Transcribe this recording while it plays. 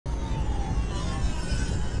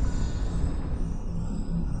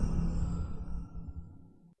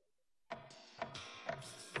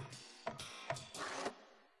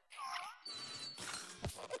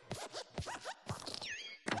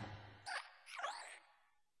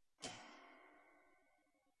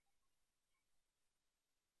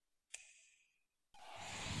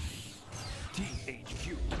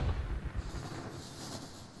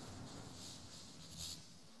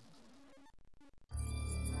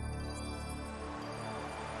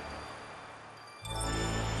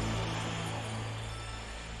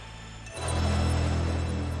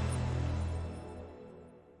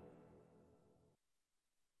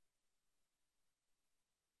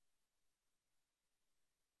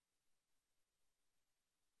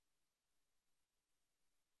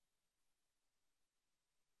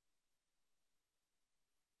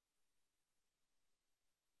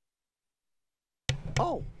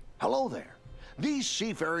Oh, hello there. These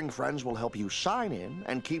seafaring friends will help you sign in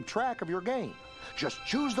and keep track of your game. Just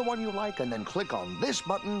choose the one you like and then click on this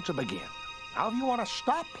button to begin. Now, if you want to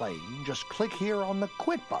stop playing, just click here on the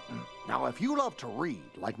quit button. Now, if you love to read,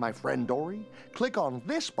 like my friend Dory, click on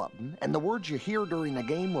this button and the words you hear during the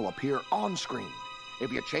game will appear on screen.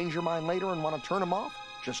 If you change your mind later and want to turn them off,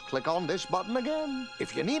 just click on this button again.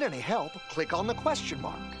 If you need any help, click on the question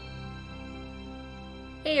mark.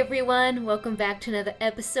 Hey everyone, welcome back to another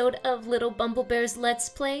episode of Lilbumblebear's Let's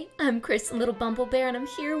Play. I'm Chris Lilbumblebear and I'm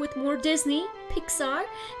here with more Disney, Pixar.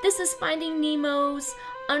 This is Finding Nemo's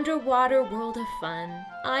underwater world of fun.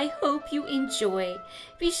 I hope you enjoy.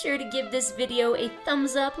 Be sure to give this video a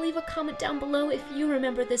thumbs up, leave a comment down below if you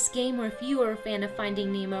remember this game or if you are a fan of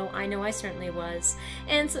Finding Nemo. I know I certainly was.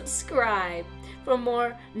 And subscribe for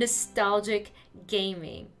more nostalgic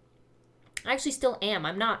gaming. I actually still am.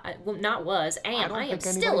 I'm not. I am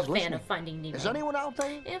still a fan of Finding Nemo. Is anyone out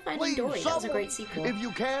there? And Finding Dory. That was a great sequel. If you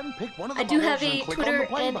can, pick one of the I do have buttons a and click Twitter on the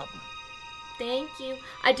play and button. Thank you.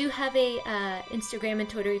 I do have a Instagram and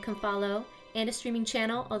Twitter you can follow, and a streaming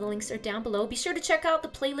channel. All the links are down below. Be sure to check out the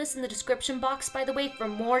playlist in the description box, by the way, for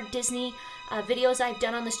more Disney videos I've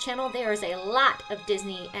done on this channel. There is a lot of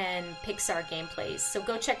Disney and Pixar gameplays, so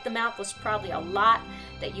go check them out. There's probably a lot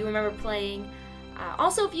that you remember playing.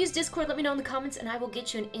 Also, if you use Discord, let me know in the comments, and I will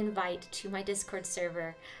get you an invite to my Discord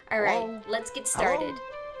server. All right, let's get started.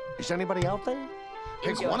 Hello? Is anybody out there?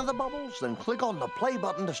 Pick Enjoy. one of the bubbles, then click on the play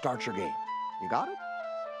button to start your game. You got it?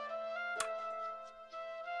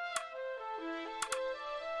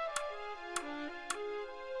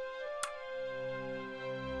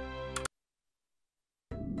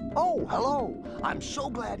 Oh, hello. I'm so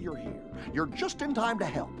glad you're here. You're just in time to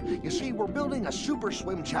help. You see, we're building a super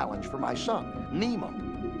swim challenge for my son, Nemo.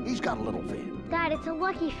 He's got a little fin. Dad, it's a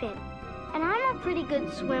lucky fin. And I'm a pretty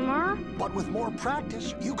good swimmer. But with more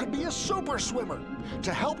practice, you could be a super swimmer.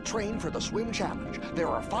 To help train for the swim challenge, there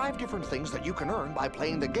are 5 different things that you can earn by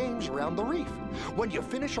playing the games around the reef. When you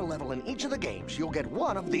finish a level in each of the games, you'll get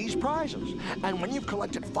one of these prizes. And when you've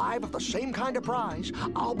collected 5 of the same kind of prize,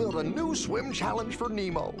 I'll build a new swim challenge for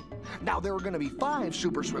Nemo. Now, there are going to be 5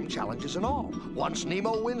 super swim challenges in all. Once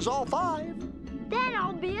Nemo wins all 5, then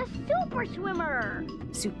I'll be a super swimmer.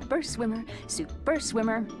 Super swimmer, super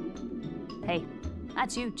swimmer. Hey,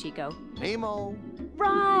 that's you, Chico. Nemo.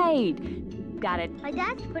 Right! Got it. My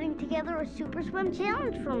dad's putting together a super swim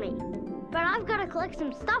challenge for me. But I've got to collect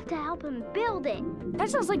some stuff to help him build it. That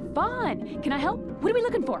sounds like fun. Can I help? What are we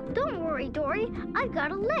looking for? Don't worry, Dory. I've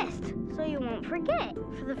got a list, so you won't forget.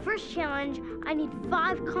 For the first challenge, I need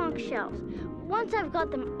 5 conch shells. Once I've got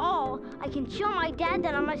them all, I can show my dad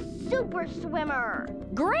that I'm a super swimmer.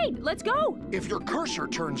 Great, let's go! If your cursor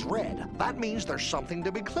turns red, that means there's something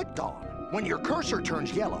to be clicked on. When your cursor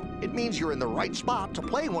turns yellow, it means you're in the right spot to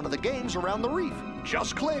play one of the games around the reef.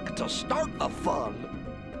 Just click to start the fun.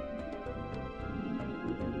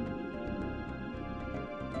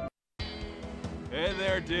 Hey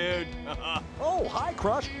there, dude. Oh, hi,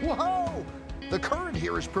 Crush. Whoa! The current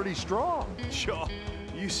here is pretty strong. Sure,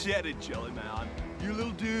 you said it, Jelly Man. You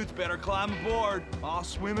little dudes better climb aboard. I'll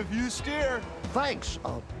swim if you steer. Thanks,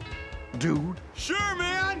 dude. Sure,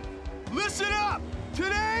 man. Listen up.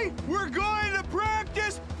 Today, we're going to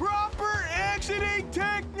practice proper exiting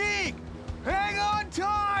technique. Hang on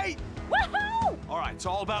tight. Woohoo! All right, it's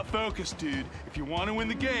all about focus, dude. If you want to win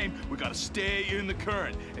the game, we gotta stay in the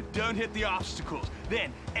current and don't hit the obstacles.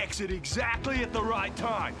 Then exit exactly at the right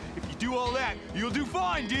time. If you do all that, you'll do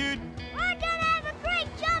fine, dude. We're gonna have a great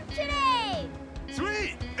jump today.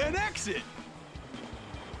 Sweet, an exit.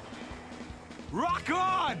 Rock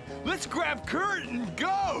on! Let's grab current and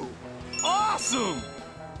go! Awesome!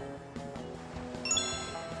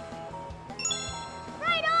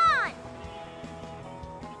 Right on.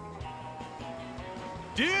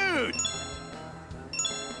 Dude!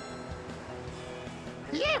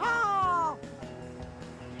 Yeehaw!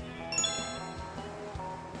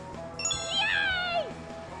 Yay!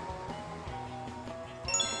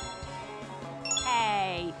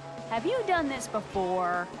 Hey, have you done this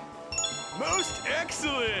before? Most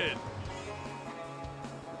excellent!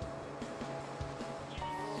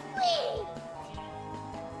 Sweet.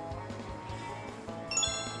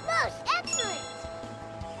 Most excellent.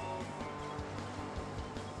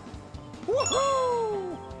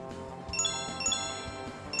 Woohoo!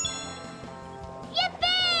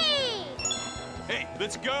 Yippee! Hey,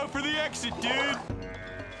 let's go for the exit, dude!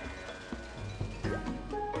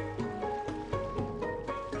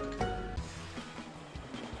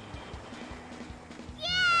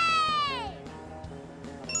 Yay!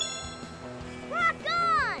 Rock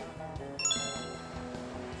on!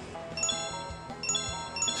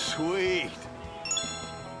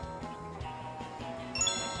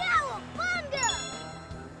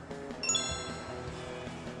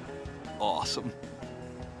 Awesome.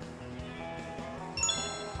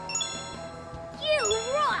 You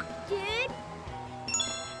rock, dude!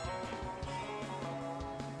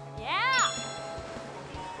 Yeah!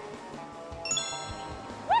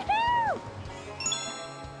 Woohoo!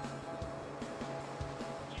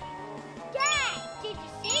 Dad, did you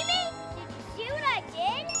see me? Did you see what I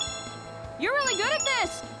did? You're really good at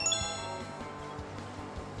this!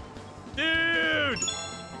 Dude!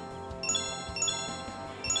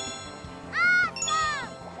 Awesome!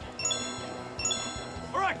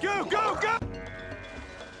 All right, go, go, go!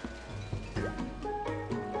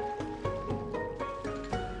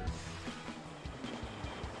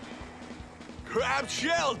 Grab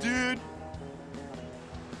shell, dude!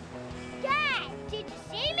 Dad, did you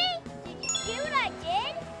see me? Did you see what I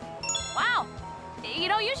did? Wow! You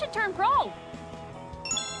know, you should turn pro!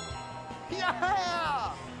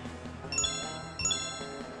 Yeah!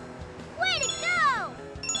 Way to go!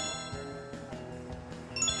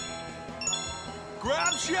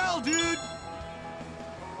 Grab shell, dude!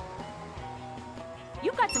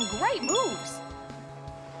 You've got some great moves!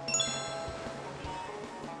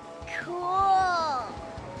 Cool!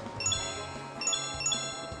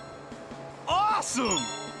 Awesome!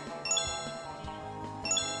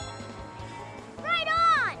 Right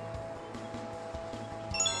on!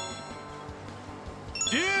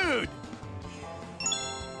 Dude!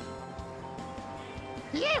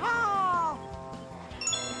 Yeehaw!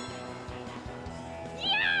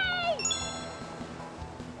 Yay!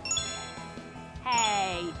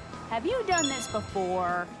 Hey, have you done this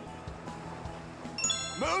before?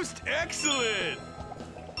 Most excellent!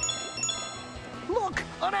 Look,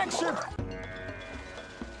 an exit!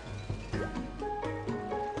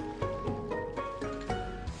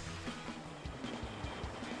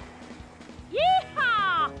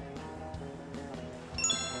 Yeehaw!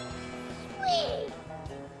 Sweet!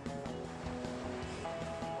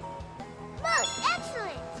 Most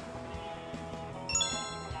excellent!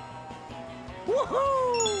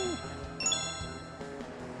 Woohoo!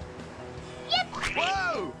 Yep!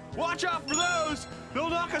 Whoa! Watch out for those! They'll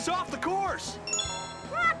knock us off the course!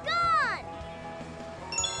 Rock on!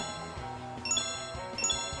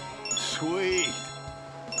 Sweet!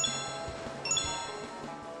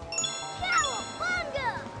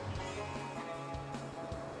 Cowabunga!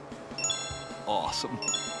 Awesome.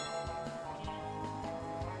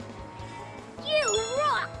 You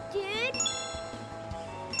rock, dude!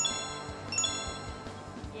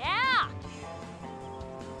 Yeah!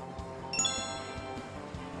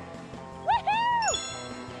 Woohoo!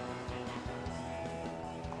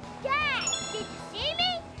 Dad, did you see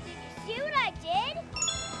me? Did you see what I did?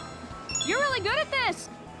 You're really good at this!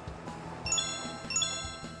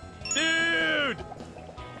 Dude!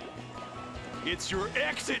 It's your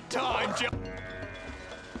exit time, Joe!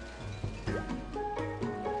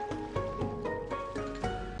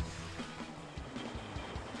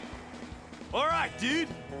 All right, dude,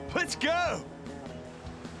 let's go!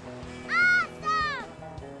 Awesome!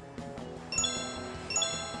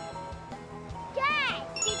 Dad,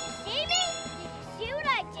 did you see me? Did you see what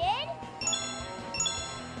I did?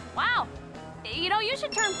 Wow! You know, you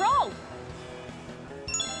should turn pro!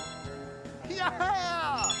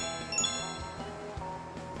 Yeah!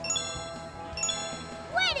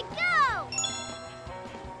 Way to go!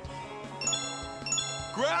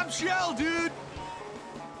 Grab shell, dude!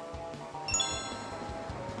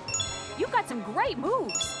 You've got some great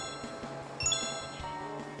moves!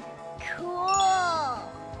 Cool!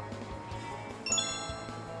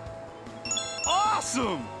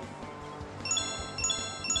 Awesome!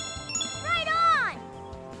 Right on!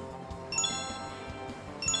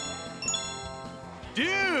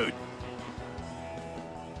 Dude!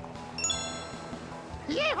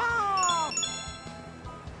 Yeehaw!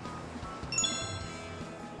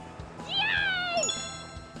 Yay!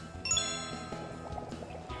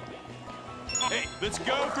 Hey, let's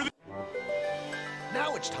go for the...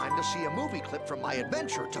 Now it's time to see a movie clip from my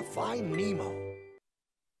adventure to find Nemo.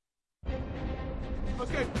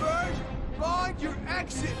 Okay, first, find your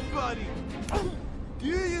exit buddy. Do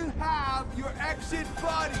you have your exit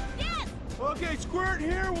buddy? Yes! Okay, Squirt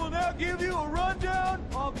here will now give you a rundown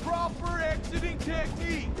on proper exiting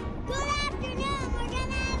technique. Good afternoon. We're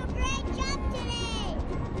gonna have a great jump today.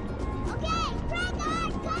 Okay, spread the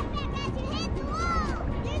hard carpet as you hit the wall.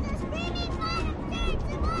 There's a screaming line of turns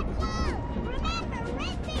and watch out. Remember,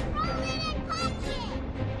 ripping, rolling, and punching.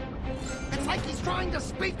 It's like he's trying to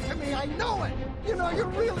speak to me, I know it! You know, you're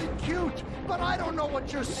really cute, but I don't know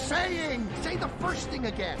what you're saying. Say the first thing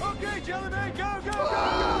again. Okay, Jellyman, go, go, go!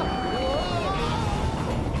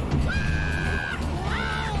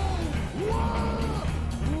 Whoa!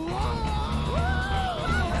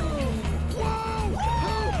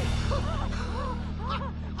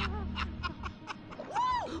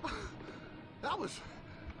 that was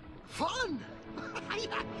fun. I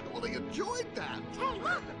actually enjoyed that. Hey,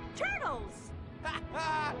 look! Turtles!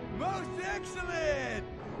 Most excellent!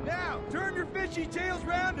 Now, turn your fishy tails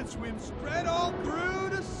round and swim straight on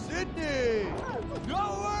through to Sydney.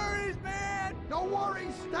 No worries, man! No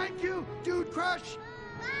worries. Thank you, Dude Crush.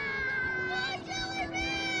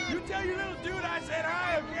 You tell your little dude I said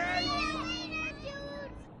hi, okay?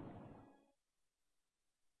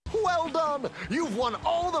 Well done! You've won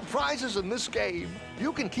all the prizes in this game.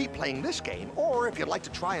 You can keep playing this game, or if you'd like to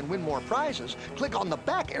try and win more prizes, click on the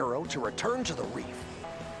back arrow to return to the reef.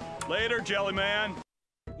 Later, Jellyman.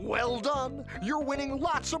 Well done! You're winning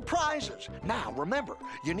lots of prizes. Now, remember,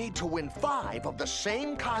 you need to win 5 of the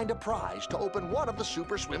same kind of prize to open one of the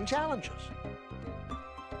Super Swim challenges.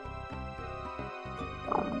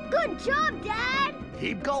 Good job, Dad!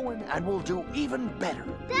 Keep going, and we'll do even better.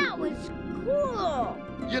 That was cool!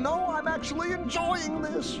 You know, I'm actually enjoying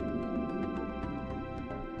this.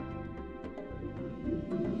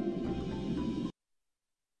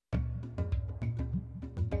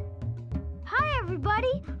 Hi,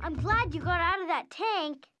 everybody. I'm glad you got out of that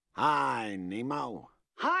tank. Hi, Nemo.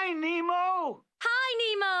 Hi, Nemo! Hi,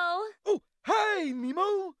 Nemo! Oh, hey,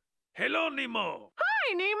 Nemo! Hello, Nemo.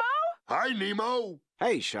 Hi, Nemo! Hi, Nemo.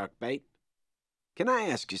 Hey, Sharkbait. Can I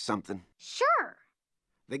ask you something? Sure.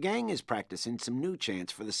 The gang is practicing some new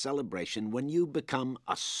chants for the celebration when you become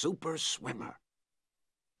a super swimmer.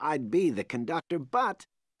 I'd be the conductor, but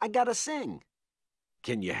I gotta sing.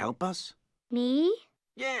 Can you help us? Me?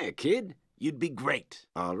 Yeah, kid. You'd be great.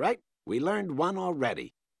 All right, we learned one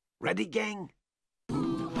already. Ready, gang?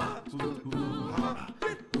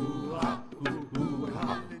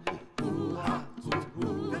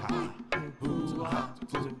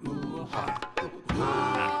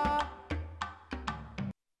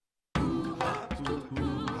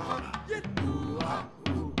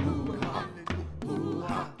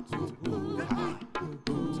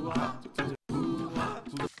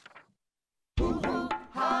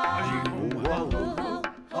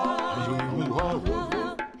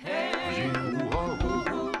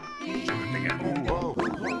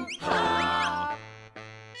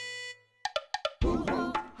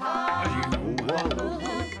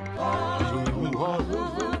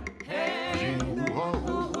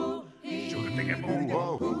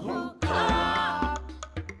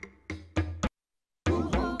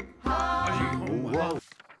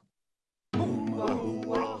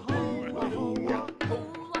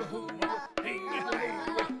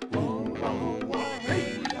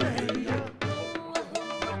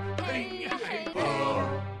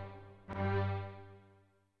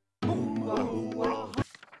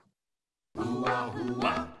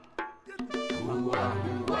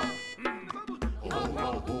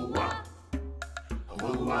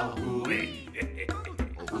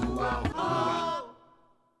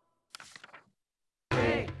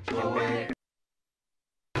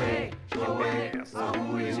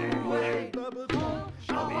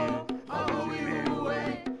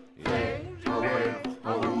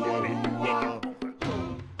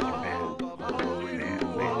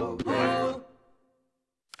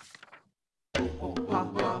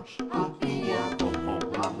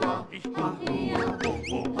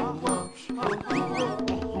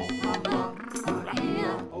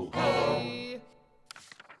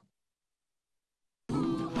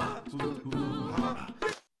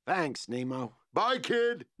 Thanks, Nemo. Bye,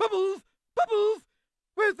 kid. Bubbles! Bubbles!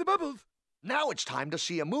 Where's the bubbles? Now it's time to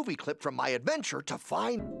see a movie clip from my adventure to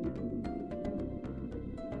find...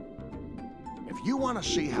 If you want to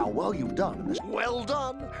see how well you've done in this... Well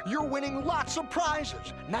done! You're winning lots of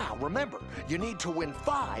prizes. Now, remember, you need to win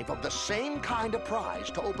 5 of the same kind of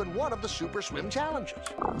prize to open one of the Super Swim challenges.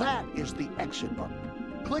 That is the exit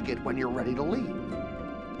button. Click it when you're ready to leave.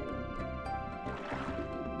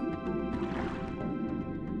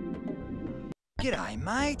 G'day,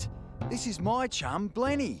 mate. This is my chum,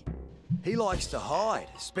 Blenny. He likes to hide,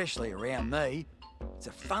 especially around me. It's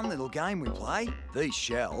a fun little game we play. These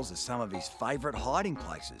shells are some of his favourite hiding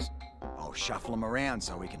places. I'll shuffle them around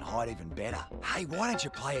so we can hide even better. Hey, why don't you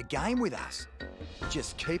play a game with us?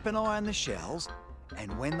 Just keep an eye on the shells,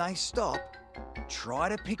 and when they stop, try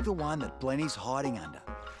to pick the one that Blenny's hiding under.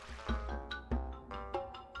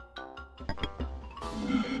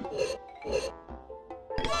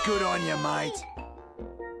 Good on you, mate.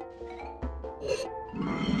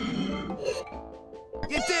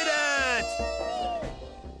 You did it!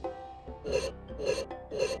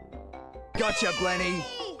 Gotcha, Blenny.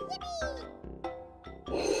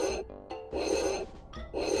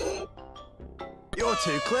 You're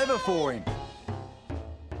too clever for him.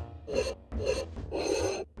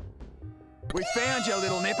 We found you,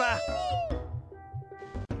 little nipper.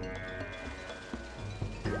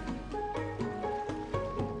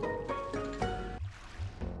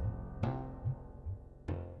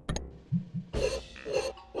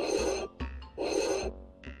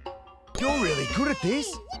 good at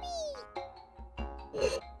this?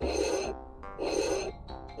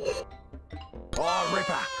 Oh,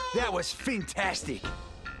 Ripper, that was fantastic.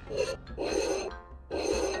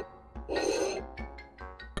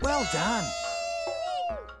 Well done.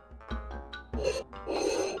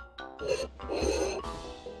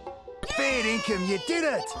 Fair income, you did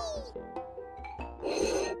it.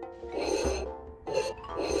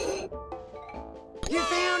 You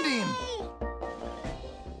found him.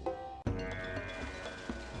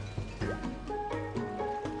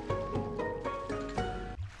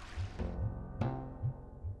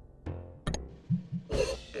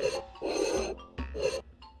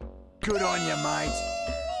 Good on you, mate.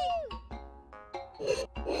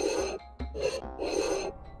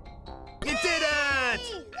 You did it!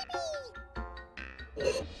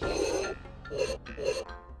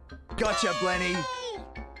 Gotcha, Blenny.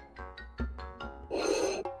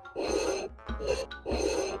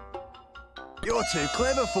 You're too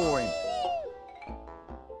clever for him.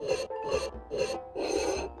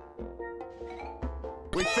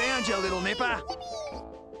 We found you, little nipper.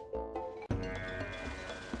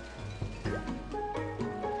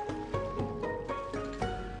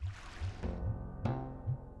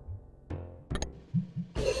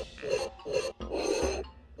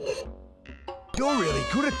 You're really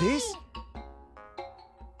good at this.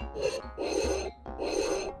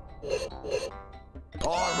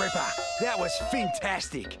 Oh, Ripper, that was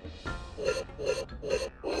fantastic.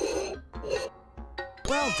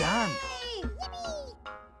 Well done.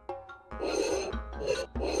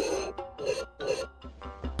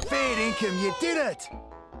 Fair income, you did it.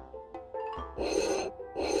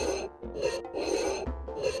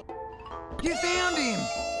 You found him.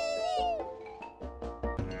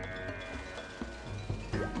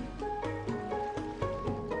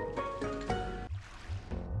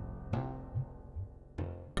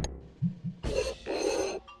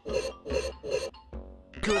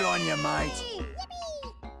 Good on you, mate.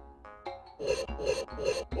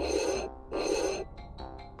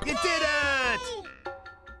 You did it!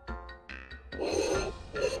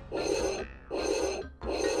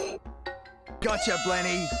 Gotcha,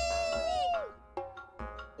 Blenny.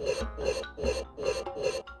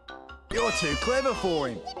 You're too clever for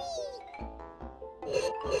him.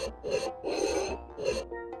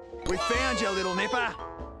 We found you, little nipper.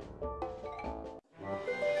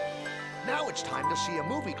 Now it's time to see a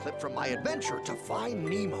movie clip from my adventure to find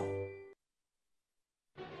Nemo.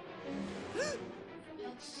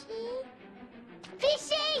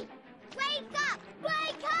 Fishy! Wake up!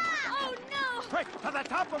 Wake up! Oh no! Quick, to the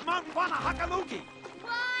top of Mount Wanahakalugi!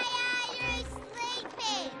 Why are you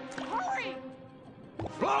sleeping? Hurry!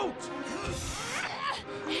 Float!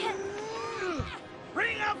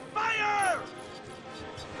 Ring of fire!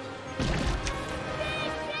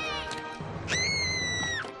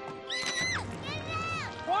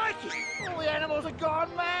 Crikey! All the animals are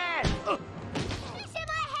gone mad! Fish in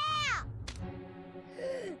my hair!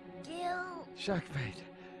 Gil. Sharkbait,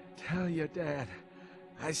 tell your dad.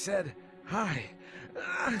 I said hi.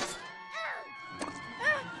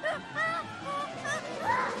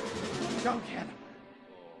 Go get him.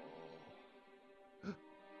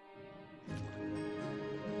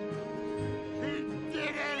 He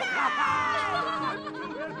did it!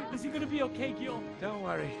 Is he gonna be okay, Gil? Don't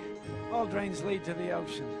worry. All drains lead to the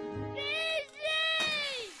ocean.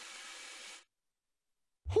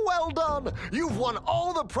 Well done! You've won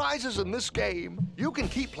all the prizes in this game. You can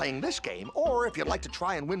keep playing this game, or if you'd like to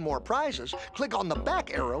try and win more prizes, click on the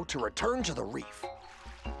back arrow to return to the reef.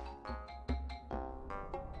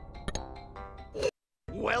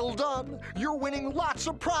 Well done! You're winning lots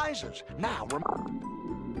of prizes. Now,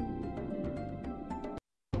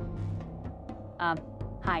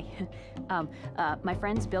 Hi. My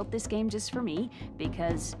friends built this game just for me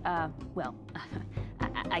because, well,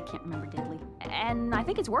 I can't remember diddly. And I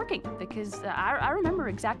think it's working because I remember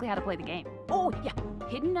exactly how to play the game. Oh, yeah.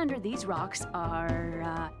 Hidden under these rocks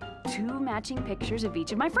are 2 matching pictures of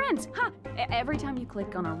each of my friends. Ha! Every time you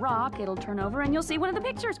click on a rock, it'll turn over and you'll see one of the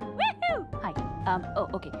pictures. Woohoo! Hi. Oh,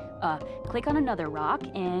 okay. Click on another rock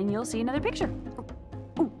and you'll see another picture.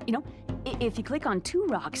 Oh, you know, if you click on 2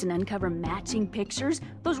 rocks and uncover matching pictures,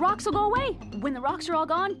 those rocks will go away. When the rocks are all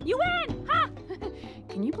gone, you win! Ha!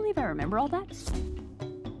 Can you believe I remember all that?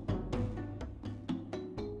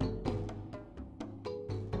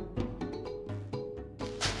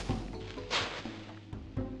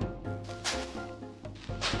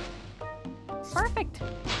 Perfect.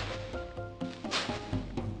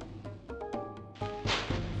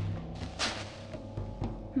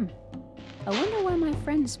 I wonder why my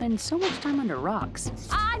friends spend so much time under rocks.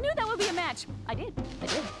 I knew that would be a match. I did.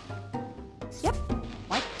 Yep.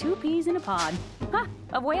 peas in a pod. Huh,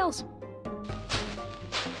 of whales.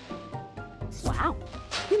 Wow,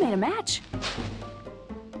 you made a match.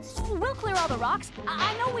 We'll clear all the rocks.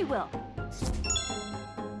 I know we will.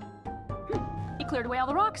 You cleared away all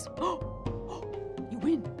the rocks. You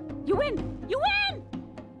win. You win. You win!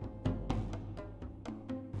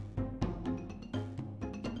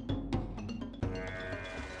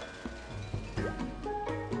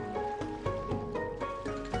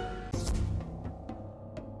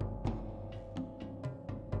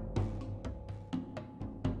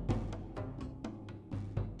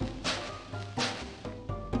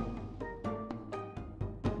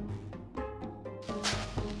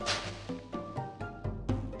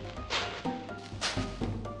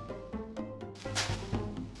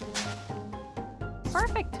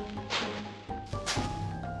 Perfect.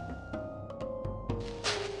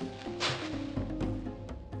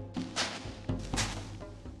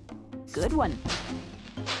 Good one.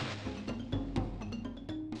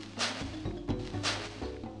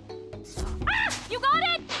 Ah! You got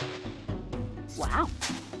it! Wow,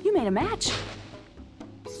 you made a match.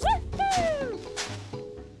 Woohoo!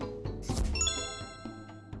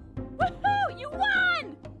 Woohoo! You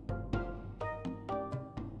won!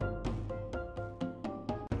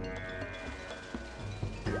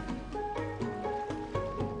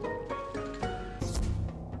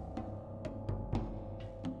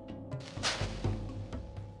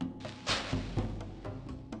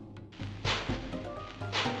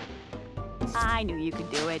 I knew you could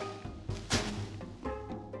do it.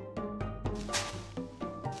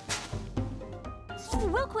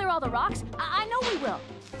 We'll clear all the rocks. I know we will.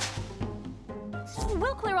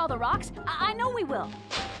 We'll clear all the rocks. I know we will.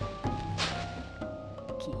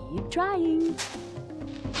 Keep trying.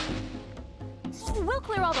 We'll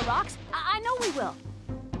clear all the rocks. I know we will.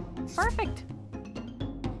 Perfect.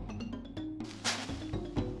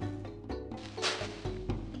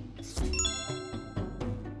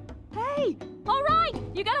 Hey, all right,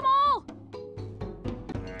 you got them all.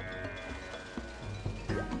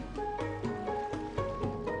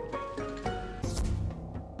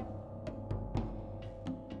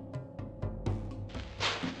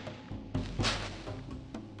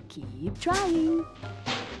 Keep trying.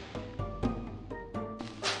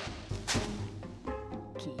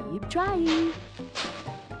 Keep trying.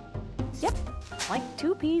 Yep, like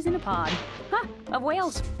 2 peas in a pod. Huh, of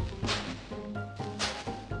whales.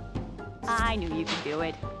 I knew you could do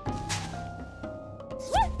it.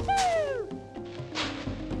 Woohoo!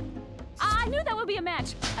 I knew that would be a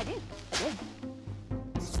match. I did.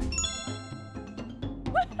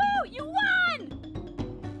 Woohoo! You won!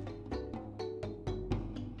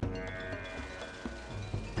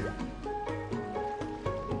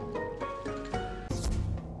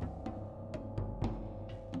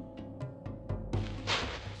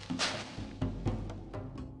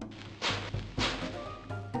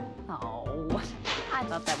 Oh, I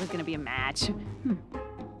thought that was gonna be a match.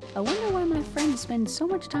 I wonder why my friends spend so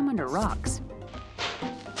much time under rocks.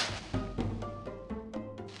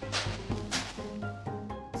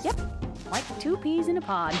 Yep, like 2 peas in a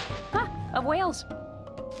pod. Huh, of whales.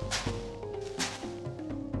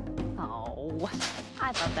 Oh,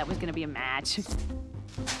 I thought that was gonna be a match.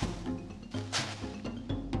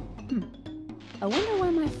 I wonder why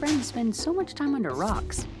my friends spend so much time under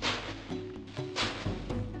rocks.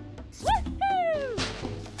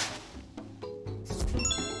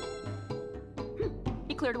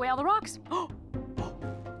 Cleared away all the rocks.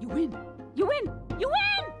 You win. You win. You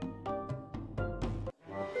win!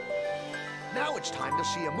 Now it's time to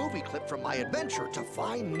see a movie clip from my adventure to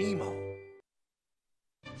find Nemo.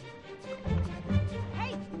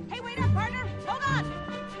 Hey, wait up, partner. Hold on.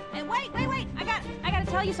 And wait. I gotta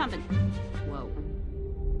tell you something. Whoa.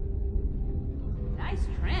 Nice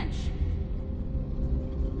trench.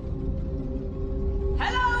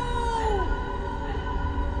 Hello!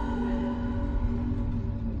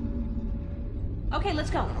 Okay, let's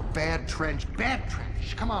go. Bad trench.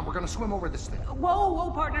 Come on, we're gonna swim over this thing.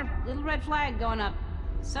 Whoa, partner. Little red flag going up.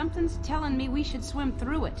 Something's telling me we should swim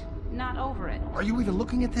through it, not over it. Are you even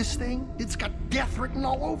looking at this thing? It's got death written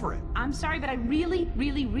all over it. I'm sorry, but I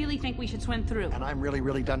really think we should swim through. And I'm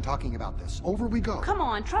really done talking about this. Over we go. Come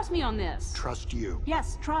on, trust me on this. Trust you.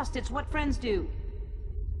 Yes, trust. It's what friends do.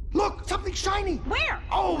 Look, something shiny. Where?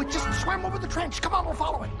 Oh, it just swam over the trench. Come on, we'll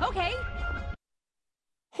follow it. Okay.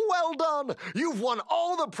 Well done! You've won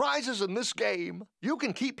all the prizes in this game. You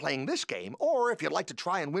can keep playing this game, or if you'd like to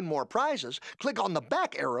try and win more prizes, click on the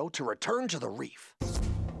back arrow to return to the reef.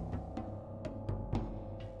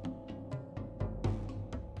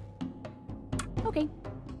 Okay.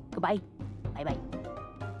 Goodbye. Bye-bye.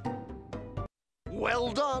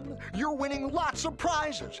 Well done. You're winning lots of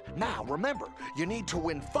prizes. Now, remember, you need to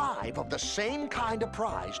win 5 of the same kind of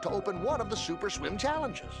prize to open one of the Super Swim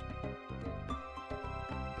challenges.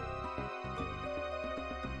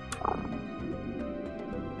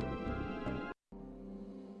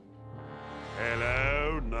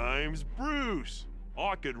 Hello, name's Bruce.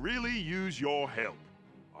 I could really use your help.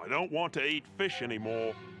 I don't want to eat fish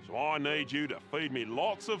anymore, so I need you to feed me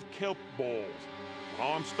lots of kelp balls. When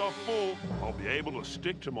I'm stuffed full, I'll be able to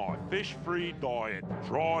stick to my fish-free diet.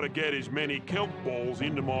 Try to get as many kelp balls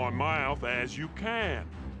into my mouth as you can.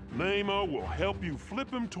 Nemo will help you flip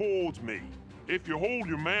them towards me. If you hold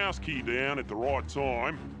your mouse key down at the right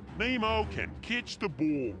time, Nemo can catch the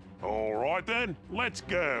ball. All right then, let's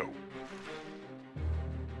go.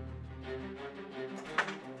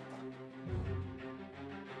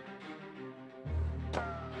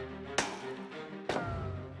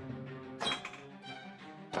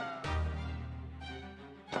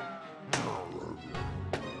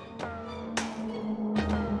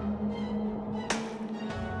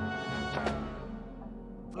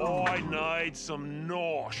 I need some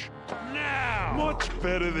nosh. Now! Much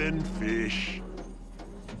better than fish.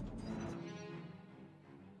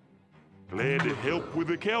 Glad to help with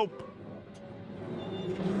the kelp.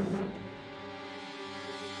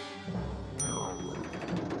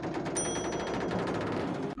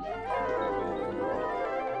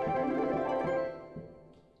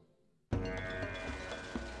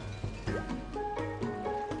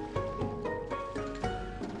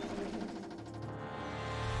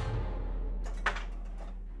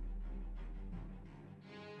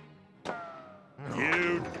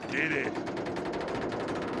 You did it.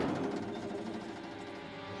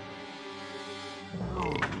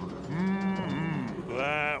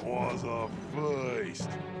 That was a feast.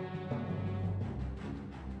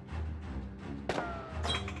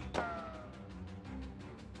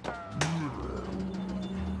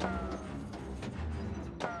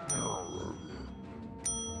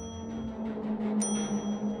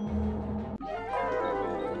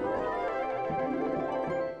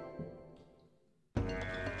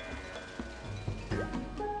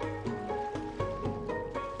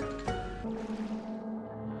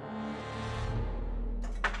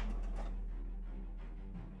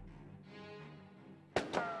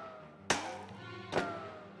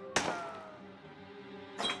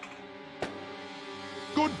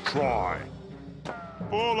 Good try.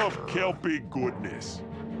 Full of kelpy goodness.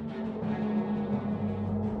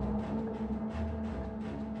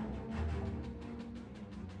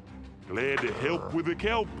 Glad to help with the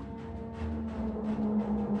kelp.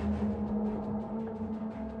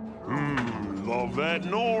 Love that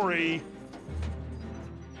nori.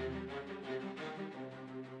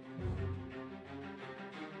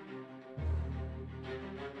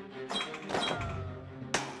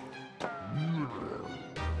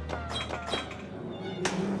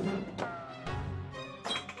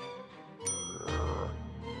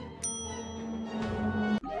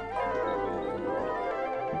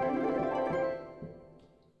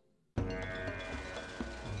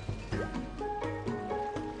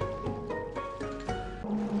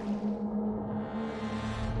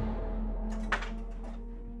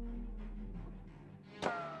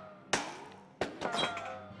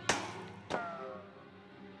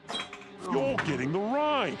 You're getting the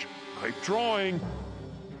range. Keep trying.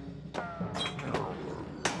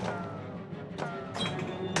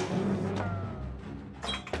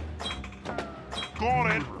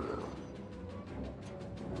 Got it.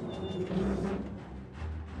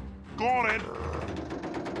 Got it.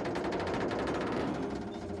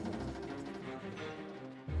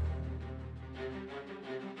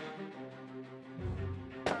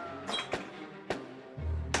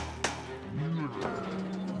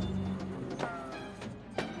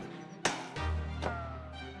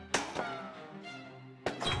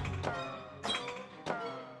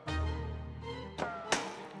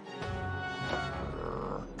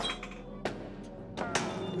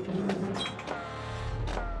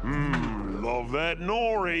 Love that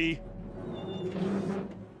nori.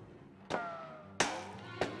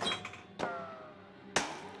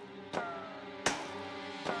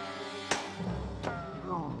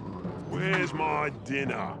 Where's my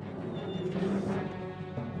dinner?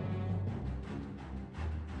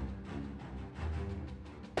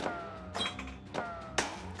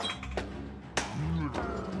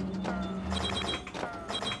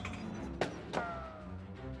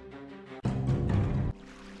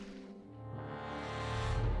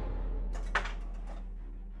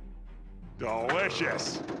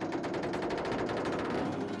 Delicious.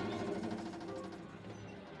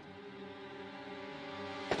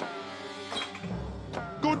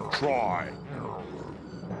 try.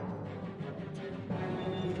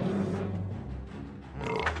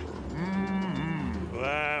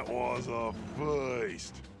 That was a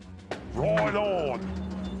feast. Right on.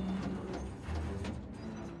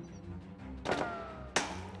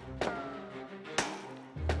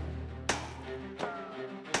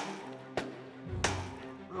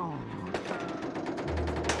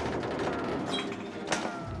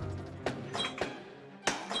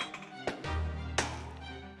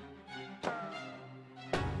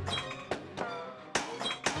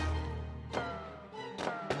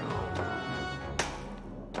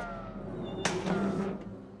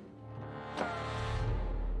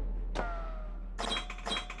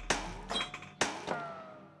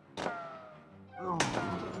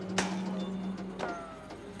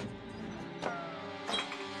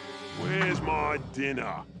 Where's my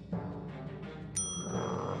dinner?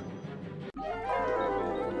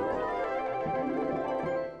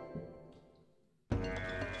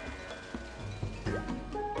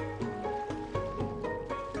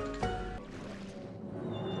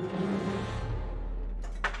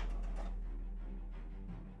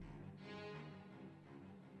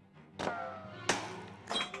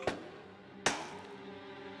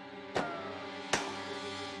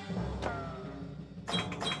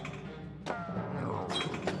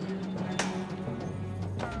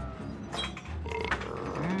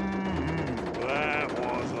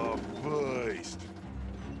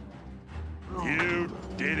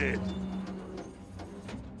 Did it.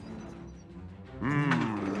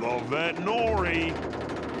 Love that nori.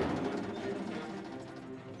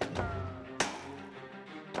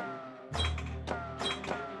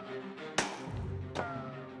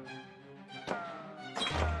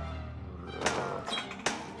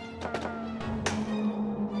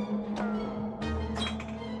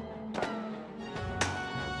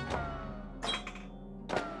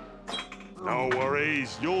 No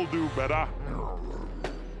worries, you'll do better.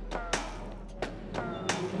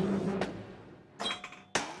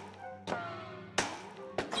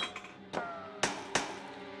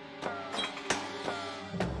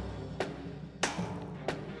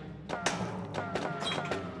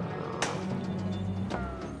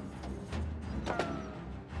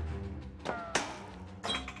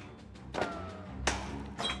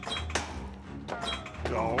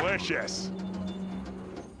 Delicious.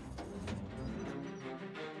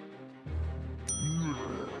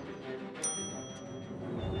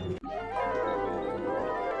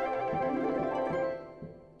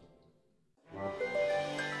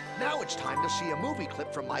 Now it's time to see a movie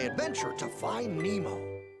clip from my adventure to find Nemo.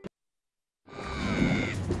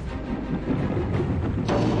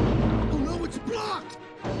 Oh no, it's blocked!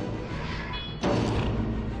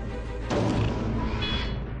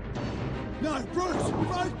 No, Bruce!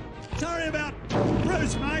 Sorry about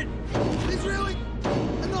Bruce, mate. He's really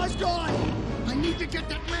a nice guy. I need to get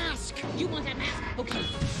that mask. You want that mask? Okay.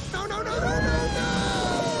 No, no, no, no, no,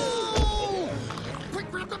 no! Quick,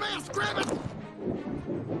 grab the mask, grab it!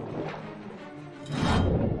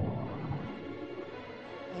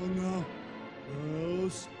 Oh no.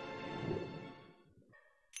 Bruce.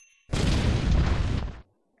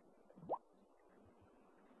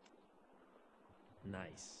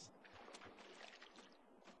 Nice.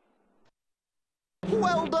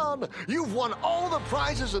 Well done! You've won all the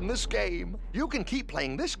prizes in this game. You can keep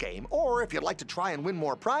playing this game, or if you'd like to try and win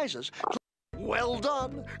more prizes, well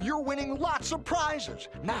done! You're winning lots of prizes.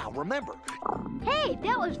 Now, remember... Hey,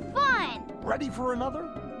 that was fun! Ready for another?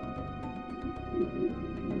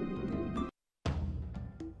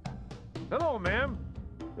 Hello, ma'am.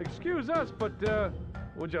 Excuse us, but,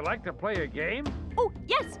 would you like to play a game? Oh,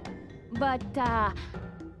 yes! But,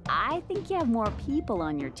 I think you have more people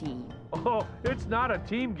on your team. Oh, it's not a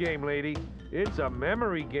team game, lady. It's a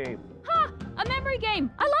memory game. Ha! A memory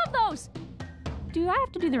game! I love those! Do I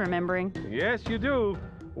have to do the remembering? Yes, you do.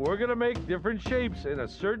 We're gonna make different shapes in a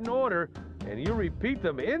certain order, and you repeat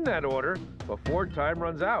them in that order before time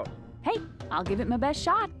runs out. Hey, I'll give it my best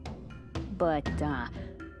shot. But,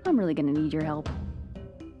 I'm really gonna need your help.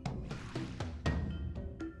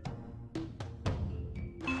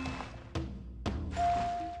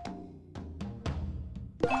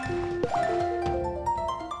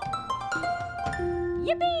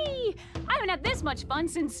 Yippee! I haven't had this much fun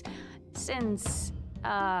since,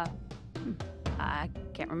 I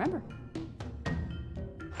can't remember.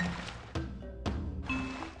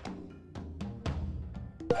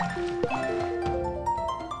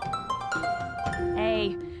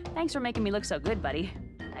 Hey, thanks for making me look so good, buddy.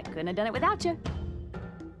 I couldn't have done it without you.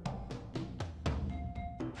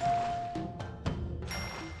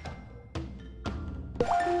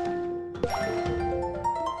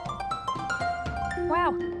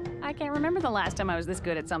 Wow, I can't remember the last time I was this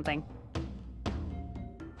good at something.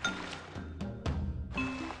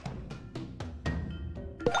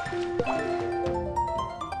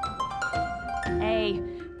 Hey,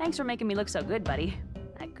 thanks for making me look so good, buddy.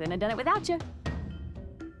 I couldn't have done it without you.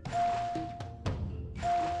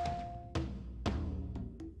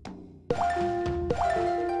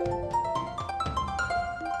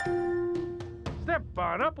 Step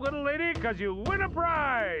on up, little lady, 'cause you win a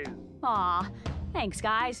prize! Aw, thanks,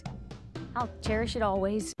 guys. I'll cherish it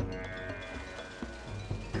always.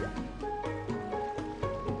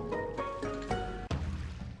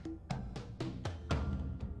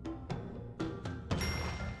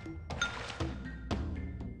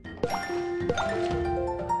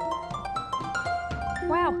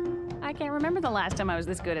 Wow, I can't remember the last time I was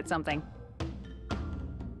this good at something.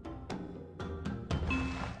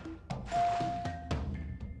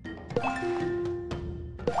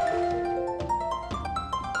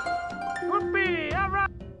 Whoopee! All right!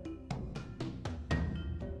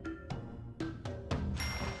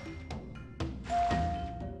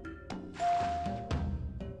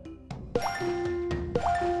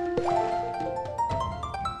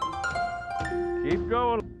 Keep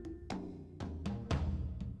going.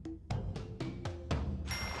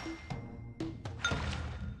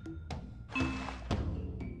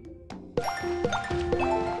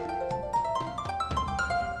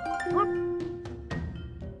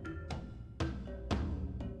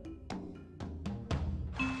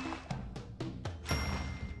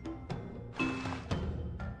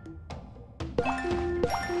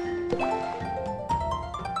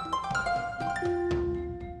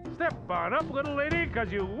 Step on up, little lady,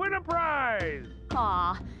 'cause you win a prize!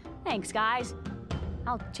 Aw, thanks, guys.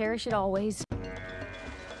 I'll cherish it always.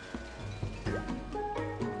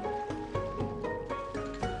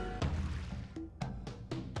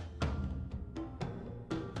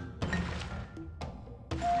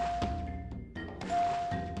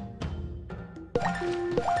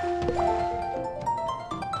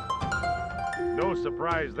 No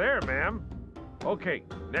surprise there, ma'am. Okay,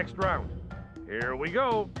 next round. Here we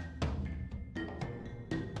go.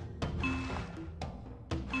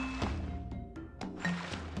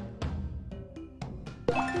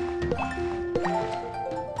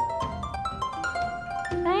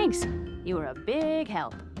 Thanks. You were a big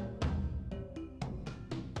help.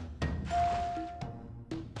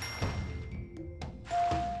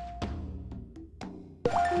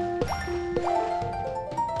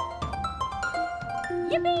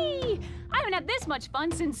 Yippee! I haven't had this much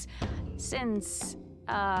fun since,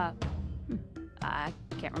 I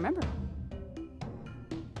can't remember.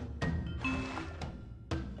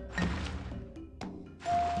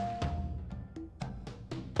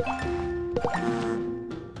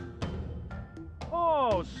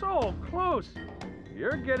 Oh, so close.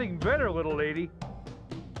 You're getting better, little lady.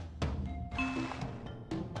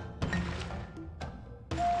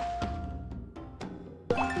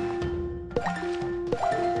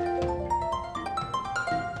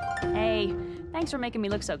 Hey, thanks for making me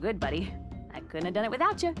look so good, buddy. I couldn't have done it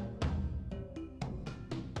without you.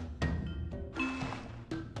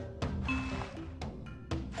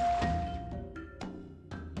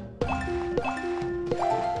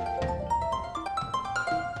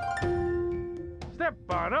 Step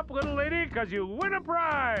on up, little lady, 'cause you win a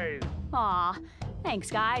prize! Aw,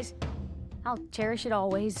 thanks, guys. I'll cherish it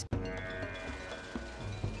always.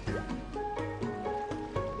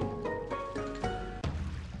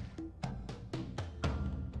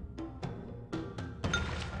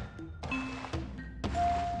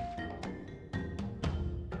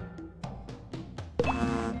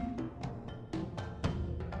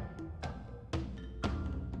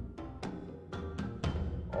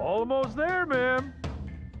 Almost there, ma'am.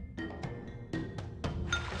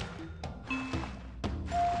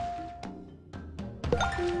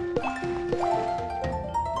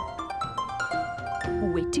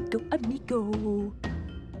 Way to go, amigo.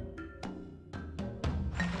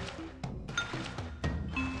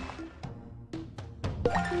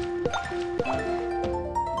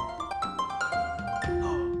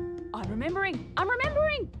 I'm remembering. I'm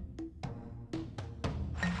remembering.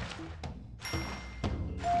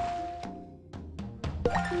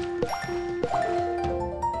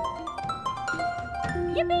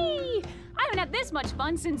 Yippee! I haven't had this much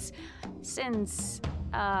fun since,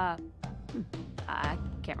 I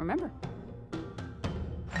can't remember.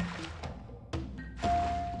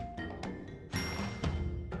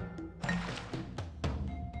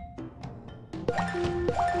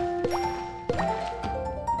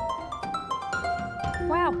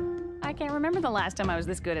 Wow, I can't remember the last time I was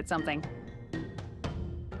this good at something.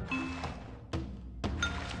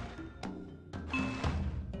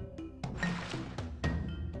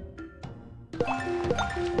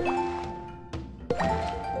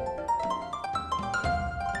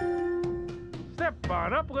 Step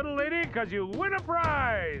on up, little lady, because you win a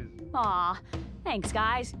prize. Aw, thanks,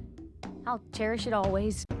 guys. I'll cherish it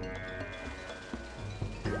always.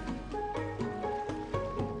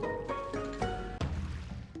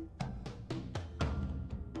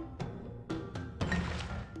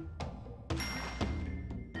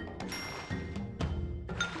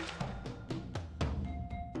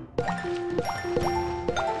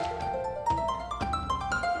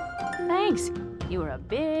 Thanks. You were a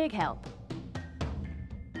big help.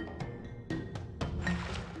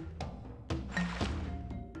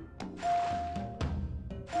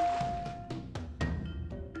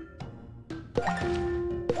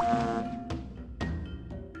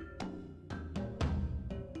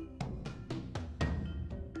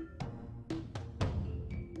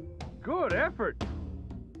 Good effort.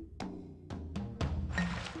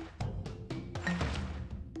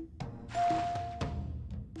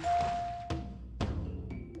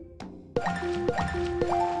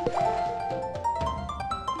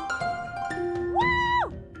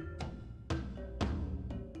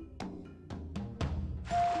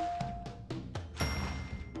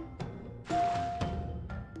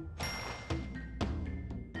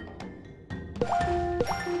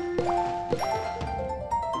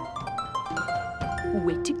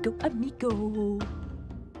 Way to go, amigo.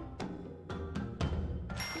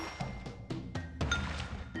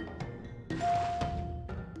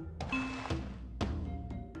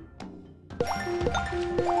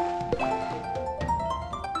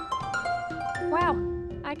 Wow,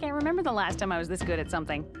 I can't remember the last time I was this good at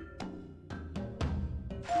something.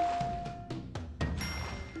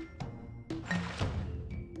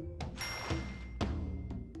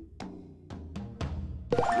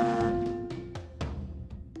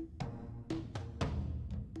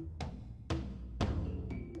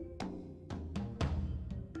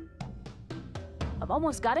 I've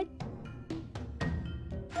almost got it.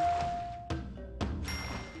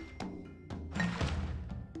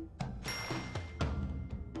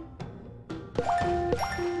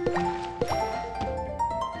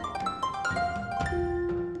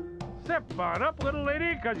 Step on up, little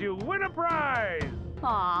lady, because you win a prize.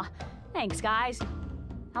 Aw, thanks, guys.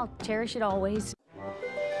 I'll cherish it always.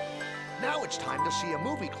 Now it's time to see a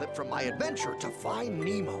movie clip from my adventure to find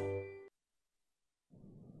Nemo.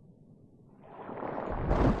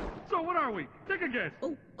 So what are we? Take a guess.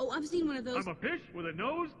 Oh, I've seen one of those. I'm a fish with a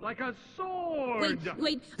nose like a sword.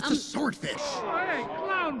 Wait, It's a swordfish. Oh, hey,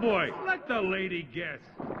 clown boy, let the lady guess.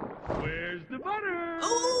 Where's the butter?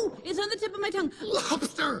 Oh, it's on the tip of my tongue.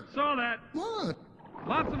 Lobster. Saw that. What?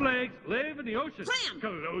 Lots of legs, live in the ocean. Clam.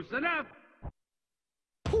 Close enough.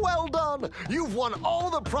 Well done! You've won all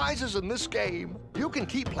the prizes in this game. You can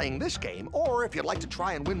keep playing this game, or if you'd like to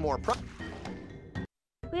try and win more prizes.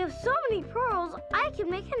 We have so many pearls, I can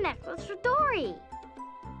make a necklace for Dory.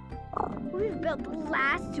 We've built the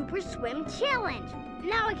last Super Swim Challenge.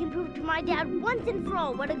 Now I can prove to my dad once and for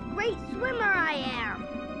all what a great swimmer I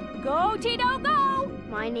am. Go, Tito, go!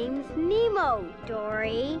 My name's Nemo,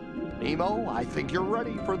 Dory. Nemo, I think you're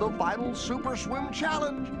ready for the final Super Swim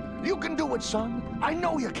Challenge. You can do it, son. I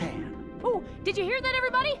know you can. Oh, did you hear that,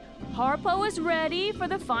 everybody? Harpo is ready for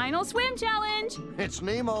the final swim challenge. It's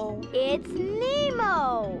Nemo. It's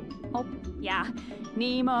Nemo. Oh, yeah.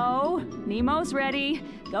 Nemo. Nemo's ready.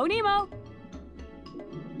 Go, Nemo.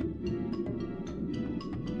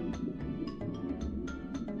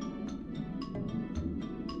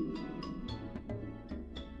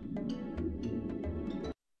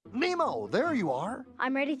 Nemo, there you are.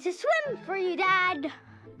 I'm ready to swim for you, Dad.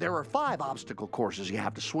 There are 5 obstacle courses you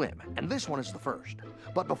have to swim, and this one is the first.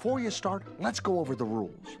 But before you start, let's go over the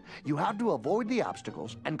rules. You have to avoid the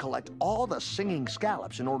obstacles and collect all the singing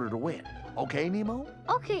scallops in order to win. Okay, Nemo?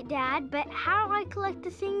 Okay, Dad, but how do I collect the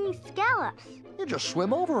singing scallops? You just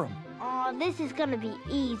swim over them. Oh, this is gonna be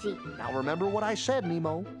easy. Now remember what I said,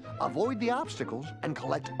 Nemo. Avoid the obstacles and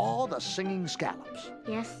collect all the singing scallops.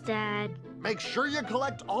 Yes, Dad. Make sure you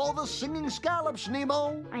collect all the singing scallops,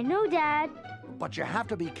 Nemo. I know, Dad. But you have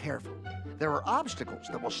to be careful. There are obstacles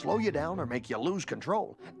that will slow you down or make you lose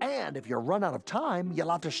control. And if you run out of time, you'll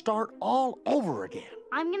have to start all over again.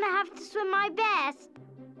 I'm gonna have to swim my best.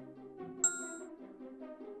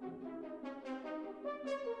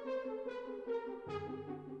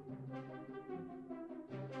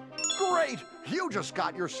 Great! You just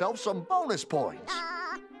got yourself some bonus points.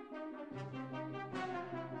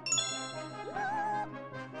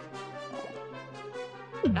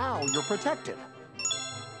 Now you're protected.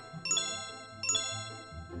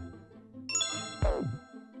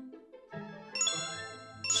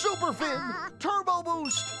 Super Fin! Turbo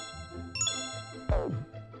Boost!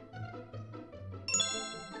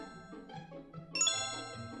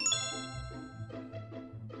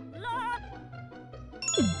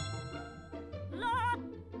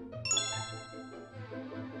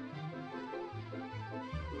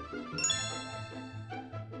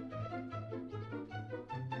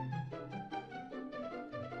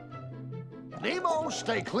 Nemo,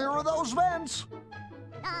 stay clear of those vents.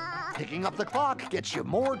 Picking up the clock gets you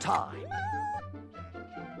more time.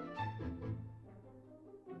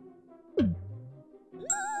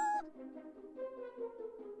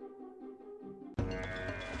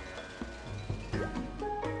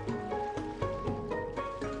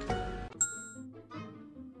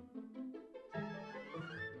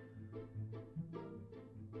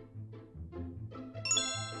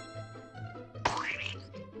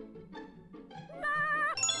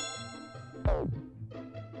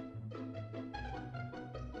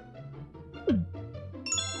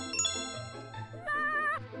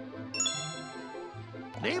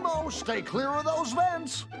 Nemo, stay clear of those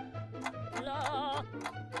vents.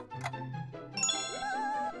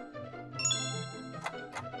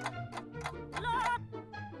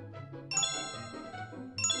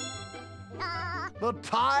 The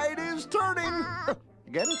tide is turning.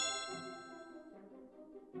 Get it?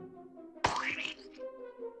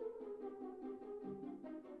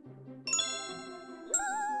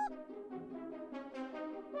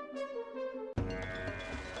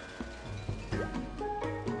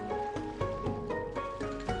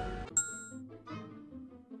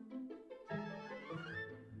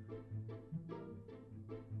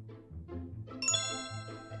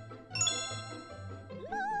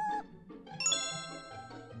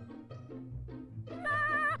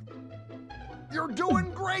 You're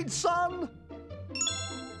doing great, son!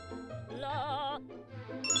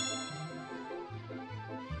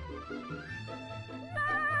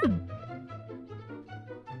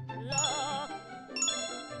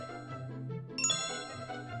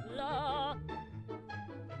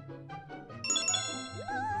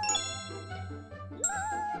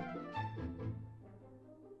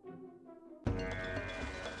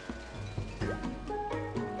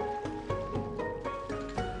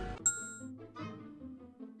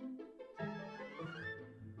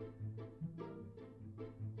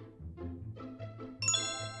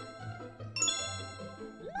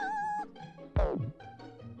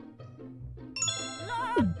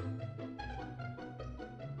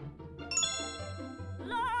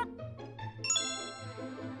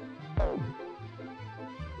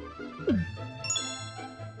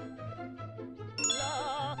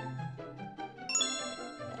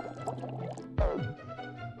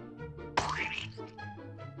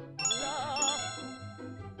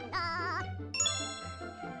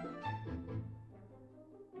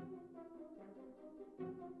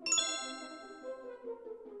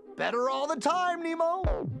 Better all the time, Nemo.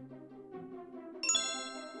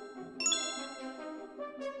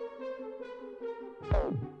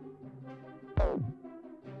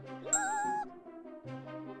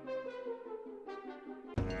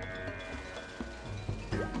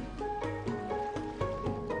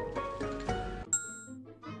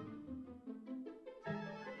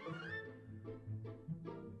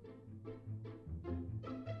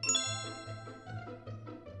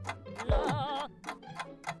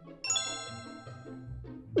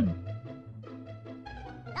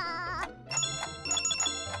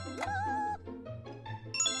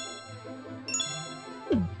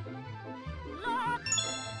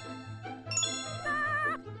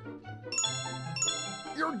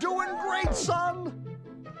 You're doing great, son!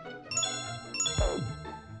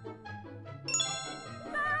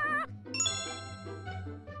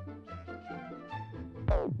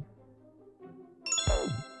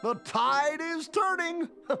 The tide is turning!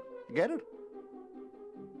 Get it?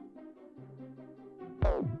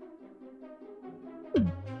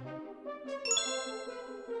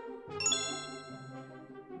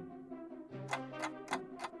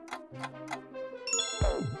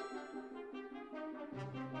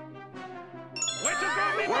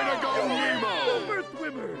 Way to go, Nemo! Super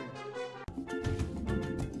swimmer!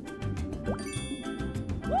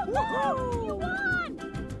 Woohoo! You won!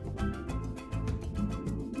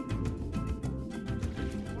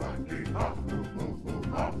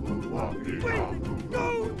 Way to go,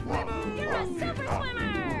 Nemo! You're a super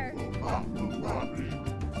swimmer!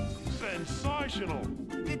 Sensational!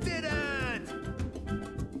 You did it!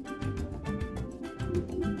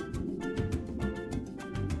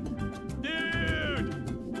 Dude!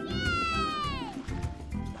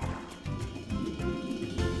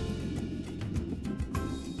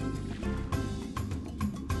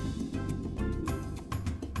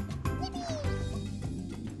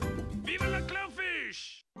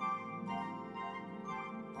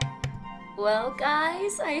 Well,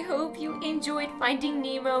 guys, I hope you enjoyed Finding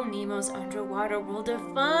Nemo, Nemo's Underwater World of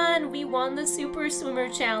Fun. We won the Super Swimmer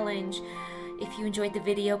Challenge. If you enjoyed the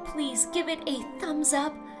video, please give it a thumbs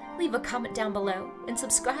up, leave a comment down below, and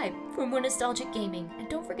subscribe for more nostalgic gaming. And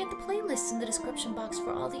don't forget the playlists in the description box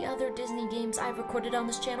for all the other Disney games I've recorded on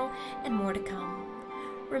this channel and more to come.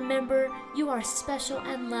 Remember, you are special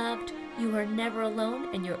and loved, you are never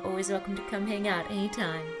alone, and you're always welcome to come hang out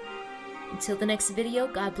anytime. Until the next video,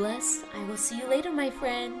 God bless. I will see you later, my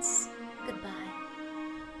friends.